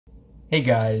Hey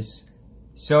guys,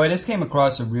 so I just came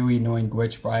across a really annoying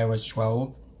glitch for iOS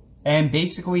 12, and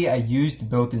basically I used the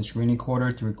built-in screen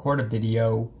recorder to record a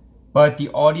video, but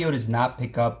the audio does not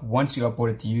pick up once you upload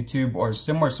it to YouTube or a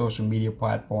similar social media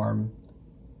platform.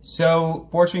 So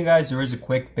fortunately guys, there is a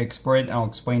quick fix for it, and I'll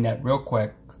explain that real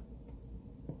quick.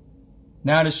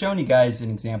 Now, to show you guys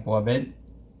an example of it,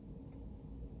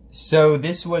 so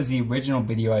this was the original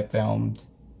video I filmed.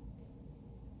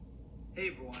 Hey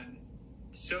everyone,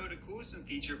 so the coolest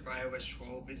feature for iOS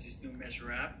 12 is this new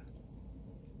Measure app.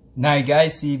 Now you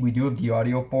guys see we do have the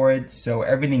audio for it, so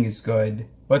everything is good.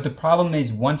 But the problem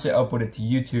is once I upload it to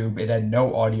YouTube, it had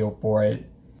no audio for it.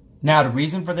 Now the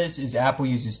reason for this is Apple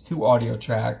uses two audio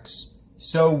tracks.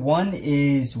 So one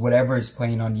is whatever is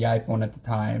playing on the iPhone at the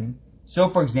time. So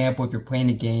for example, if you're playing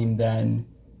a game, then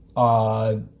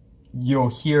you'll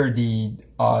hear the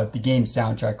game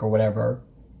soundtrack or whatever.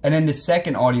 And then the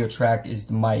second audio track is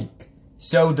the mic.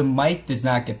 So the mic does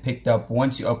not get picked up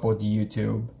once you upload to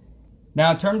YouTube. Now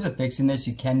in terms of fixing this,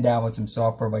 you can download some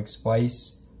software like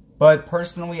Splice, but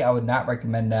personally I would not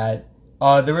recommend that.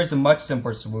 There is a much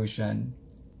simpler solution.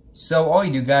 So all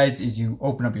you do guys is you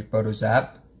open up your Photos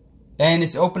app, and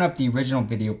just open up the original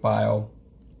video file.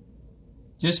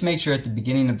 Just make sure at the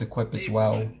beginning of the clip as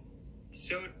well.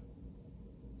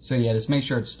 So yeah, just make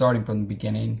sure it's starting from the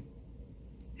beginning.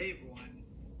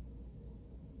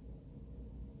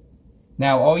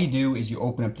 Now all you do is you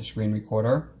open up the screen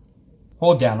recorder,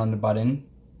 hold down on the button.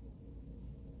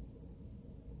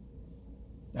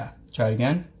 Try it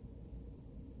again.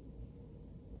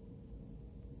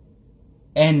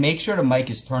 And make sure the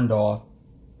mic is turned off.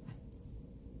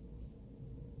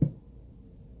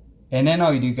 And then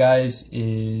all you do guys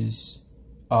is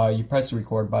you press the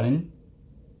record button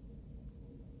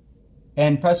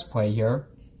and press play here.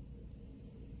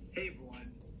 Hey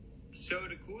everyone. So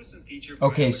the coolest feature.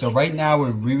 Okay, so right now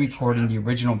we're re-recording the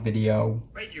original video.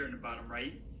 Right here in the bottom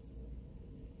right.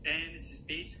 And this is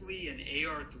basically an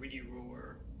AR 3D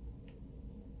ruler.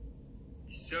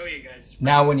 So yeah guys.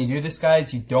 Now when you do this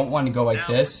guys, you don't want to go like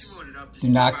this. Do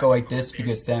not go like this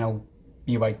because then it'll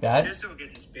be like that. Just so it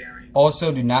gets its bearings.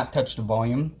 Also, do not touch the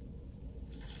volume.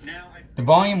 The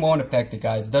volume won't affect it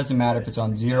guys. It doesn't matter if it's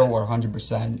on 0 or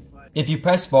 100%. If you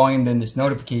press volume, then this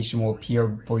notification will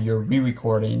appear for your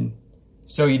re-recording.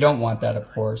 So you don't want that, of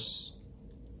course.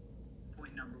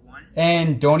 Point number 1.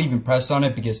 And don't even press on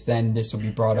it because then this will be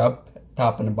brought up,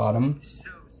 top and the bottom.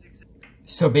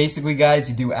 So basically guys,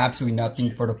 you do absolutely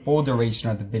nothing for the full duration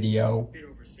of the video.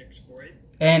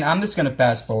 And I'm just going to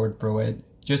fast forward through it,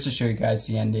 just to show you guys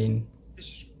the ending.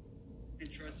 And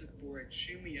trust it for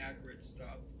extremely accurate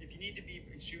stuff. If you need to be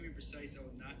extremely precise, I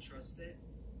would not trust it.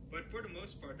 But for the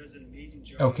most part, it does an amazing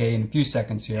job. Okay, in a few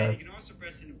seconds here. And you can also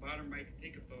press in the bottom right to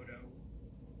take a photo.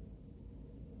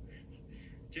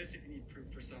 Just if you need proof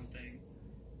for something.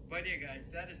 But yeah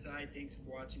guys, that aside, thanks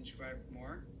for watching. Subscribe for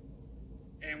more.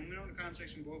 And let me know in the comment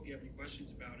section below if you have any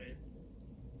questions about it.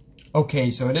 Okay,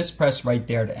 so just press right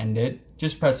there to end it.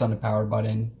 Just press on the power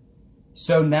button.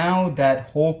 So now that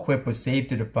whole clip was saved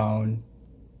to the phone.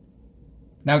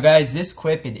 Now guys, this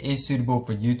clip, it is suitable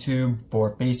for YouTube,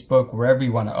 for Facebook, wherever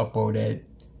you want to upload it.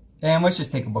 And let's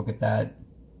just take a look at that.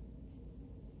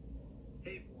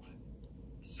 Hey everyone.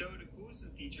 So the coolest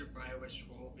feature for iOS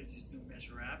 12 is this new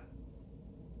Measure app.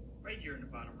 Right here in the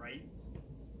bottom right.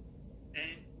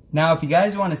 And now if you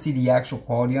guys want to see the actual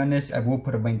quality on this, I will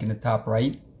put a link in the top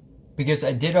right. Because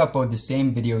I did upload the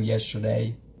same video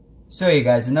yesterday. So yeah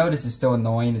guys, I know this is still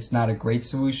annoying, it's not a great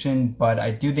solution, but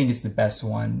I do think it's the best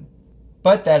one.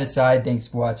 But that aside, thanks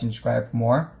for watching, subscribe for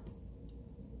more.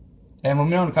 And let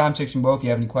me know in the comment section below if you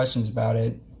have any questions about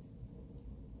it.